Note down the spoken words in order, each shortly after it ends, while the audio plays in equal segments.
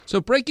So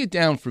break it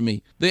down for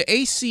me. The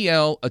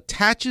ACL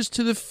attaches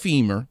to the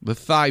femur, the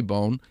thigh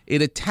bone.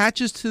 It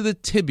attaches to the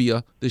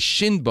tibia, the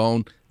shin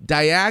bone,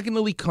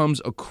 diagonally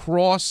comes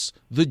across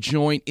the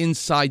joint,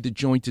 inside the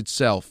joint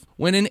itself.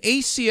 When an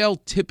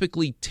ACL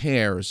typically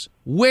tears,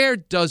 where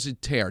does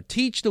it tear?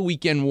 Teach the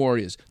weekend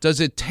warriors. Does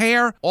it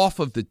tear off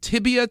of the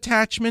tibia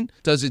attachment?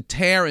 Does it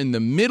tear in the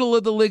middle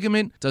of the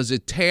ligament? Does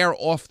it tear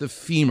off the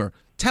femur?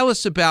 Tell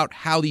us about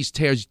how these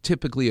tears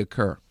typically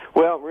occur.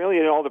 Well, really,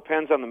 it all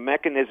depends on the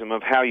mechanism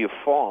of how you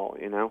fall,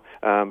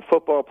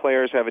 Football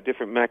players have a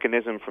different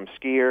mechanism from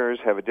skiers,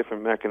 have a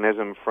different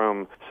mechanism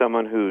from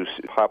someone who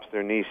pops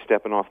their knee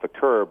stepping off the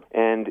curb,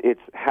 and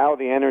it's how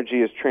the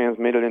energy is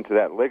transmitted into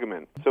that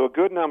ligament. So a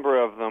good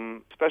number of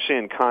them, especially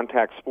in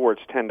contact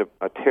sports, tend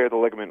to tear the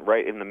ligament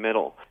right in the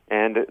middle.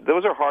 And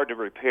those are hard to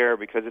repair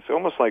because it's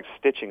almost like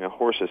stitching a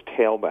horse's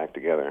tail back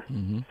together.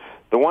 Mm-hmm.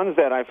 The ones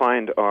that I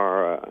find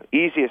are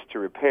easiest to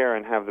repair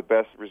and have the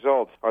best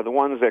results are the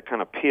ones that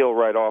kind of peel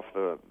right off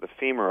the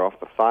femur, off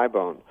the thigh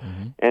bone.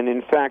 Mm-hmm. And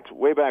in fact,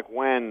 way back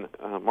when,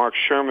 Mark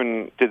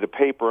Sherman did the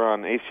paper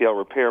on ACL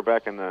repair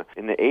back in the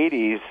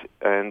 80s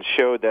and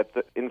showed that,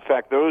 in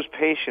fact, those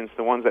patients,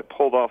 the ones that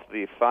pulled off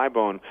the thigh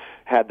bone,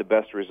 had the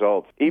best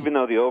results. Even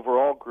though the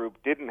overall group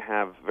didn't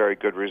have very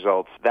good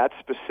results, that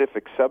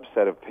specific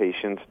subset of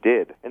patients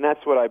did. And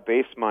that's what I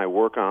base my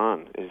work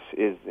on,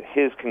 is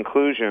his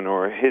conclusion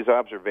or his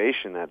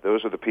observation that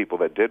those are the people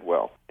that did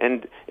well.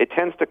 And it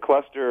tends to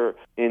cluster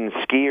in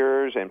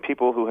skiers and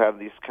people who have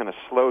these kind of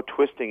slow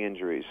twisting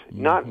injuries.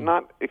 Mm-hmm.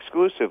 Not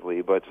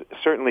exclusively, but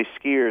certainly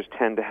skiers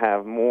tend to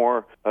have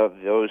more of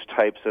those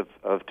types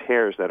of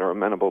tears that are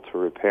amenable to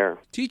repair.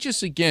 Teach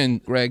us again,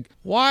 Greg,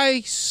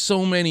 why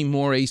so many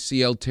more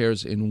ACL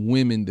tears in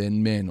women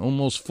than men?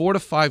 Almost 4 to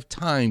 5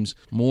 times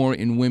more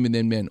in women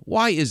than men.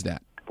 Why is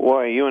that?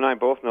 Boy, you and I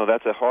both know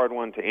that's a hard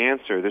one to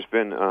answer. There's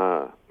been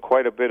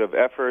quite a bit of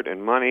effort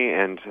and money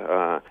and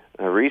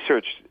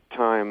research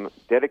time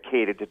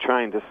dedicated to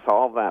trying to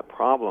solve that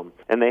problem.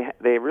 And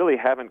they really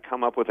haven't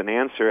come up with an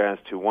answer as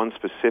to one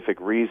specific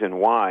reason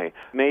why.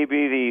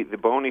 Maybe the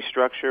bony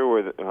structure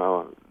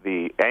or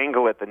the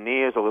angle at the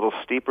knee is a little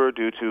steeper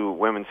due to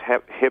women's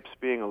hips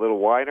being a little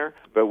wider.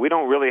 But we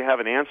don't really have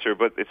an answer.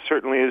 But it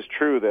certainly is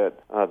true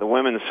that the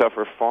women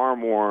suffer far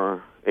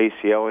more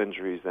ACL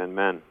injuries than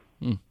men.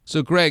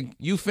 So, Greg,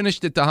 you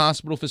finished at the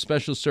Hospital for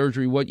Special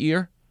Surgery what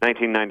year?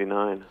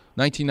 1999.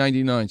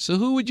 1999. So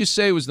who would you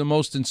say was the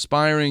most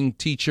inspiring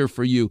teacher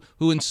for you,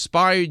 who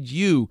inspired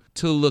you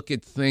to look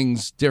at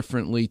things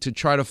differently, to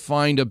try to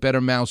find a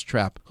better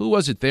mousetrap? Who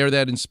was it there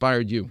that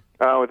inspired you?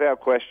 Without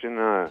question,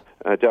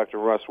 Dr.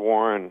 Russ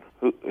Warren,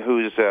 who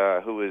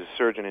was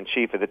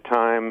surgeon-in-chief at the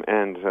time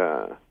and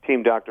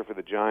team doctor for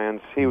the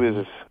Giants. He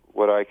was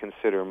what I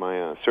consider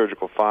my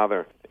surgical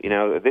father.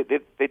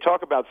 They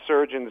talk about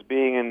surgeons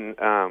being in...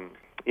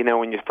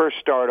 when you first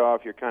start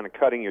off, you're kind of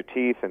cutting your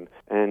teeth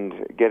and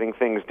getting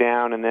things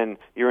down, and then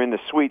you're in the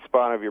sweet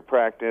spot of your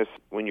practice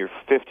when you're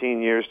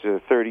 15 years to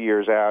 30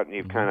 years out, and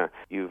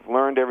you've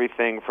learned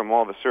everything from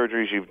all the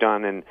surgeries you've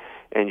done,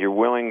 and you're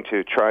willing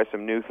to try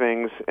some new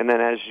things. And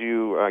then as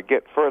you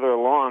get further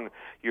along,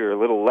 you're a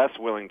little less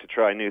willing to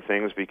try new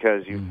things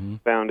because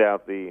you've found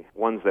out the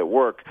ones that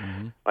work.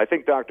 Mm-hmm. I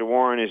think Dr.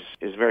 Warren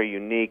is very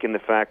unique in the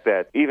fact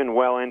that even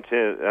well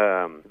into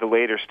the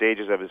later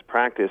stages of his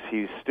practice,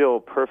 he's still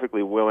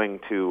perfectly willing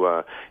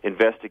to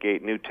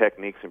investigate new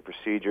techniques and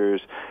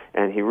procedures,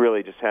 and he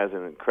really just has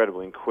an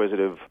incredibly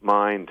inquisitive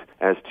mind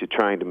as to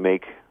trying to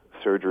make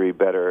surgery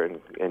better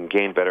and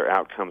gain better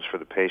outcomes for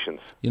the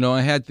patients.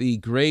 I had the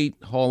great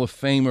Hall of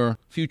Famer,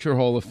 future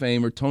Hall of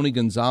Famer, Tony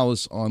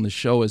Gonzalez on the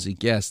show as a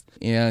guest,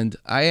 and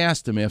I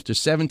asked him, after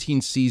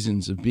 17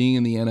 seasons of being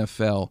in the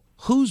NFL,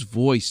 whose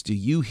voice do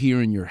you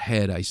hear in your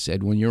head, I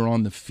said, when you're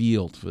on the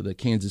field for the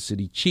Kansas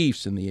City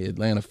Chiefs and the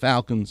Atlanta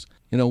Falcons?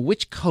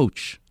 Which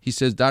coach? He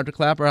says, Dr.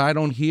 Klapper, I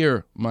don't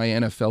hear my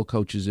NFL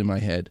coaches in my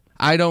head.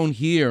 I don't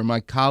hear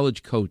my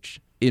college coach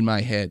in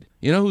my head.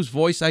 You know whose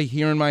voice I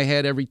hear in my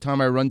head every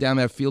time I run down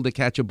that field to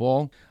catch a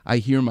ball? I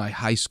hear my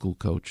high school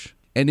coach.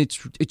 And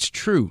it's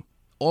true.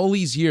 All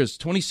these years,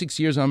 26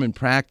 years I'm in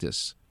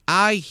practice,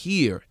 I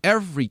hear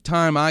every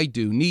time I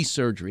do knee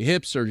surgery,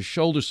 hip surgery,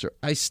 shoulder surgery,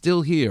 I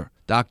still hear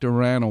Dr.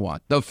 Ranawat,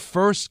 the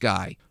first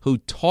guy who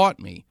taught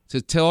me, to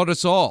taught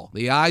us all,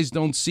 the eyes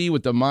don't see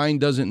what the mind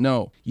doesn't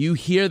know. You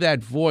hear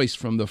that voice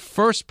from the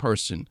first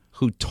person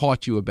who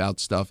taught you about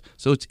stuff.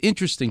 So it's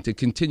interesting to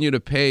continue to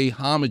pay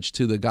homage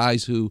to the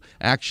guys who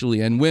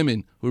actually, and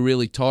women, who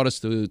really taught us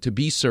to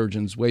be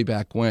surgeons way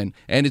back when.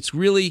 And it's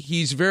really,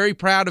 he's very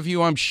proud of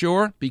you, I'm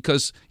sure,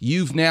 because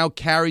you've now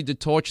carried the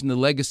torch and the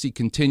legacy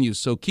continues.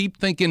 So keep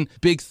thinking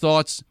big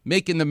thoughts,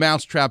 making the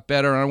mousetrap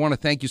better. And I want to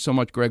thank you so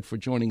much, Greg, for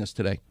joining us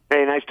today.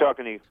 Hey, nice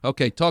talking to you.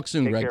 Okay, talk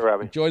soon, Greg. Take care,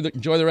 Robbie.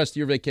 Enjoy the rest of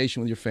your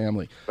vacation with your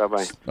family.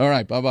 Bye-bye. All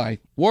right, bye-bye.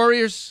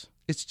 Warriors,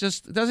 it's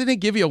just, doesn't it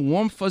give you a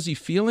warm, fuzzy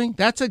feeling?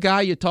 That's a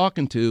guy you're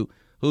talking to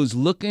who's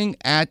looking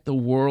at the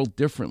world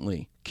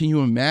differently. Can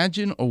you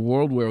imagine a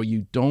world where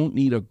you don't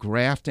need a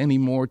graft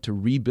anymore to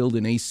rebuild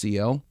an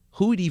ACL?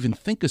 Who would even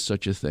think of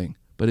such a thing?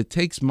 but it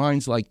takes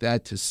minds like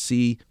that to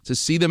see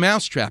the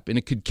mousetrap, and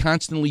it could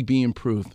constantly be improved.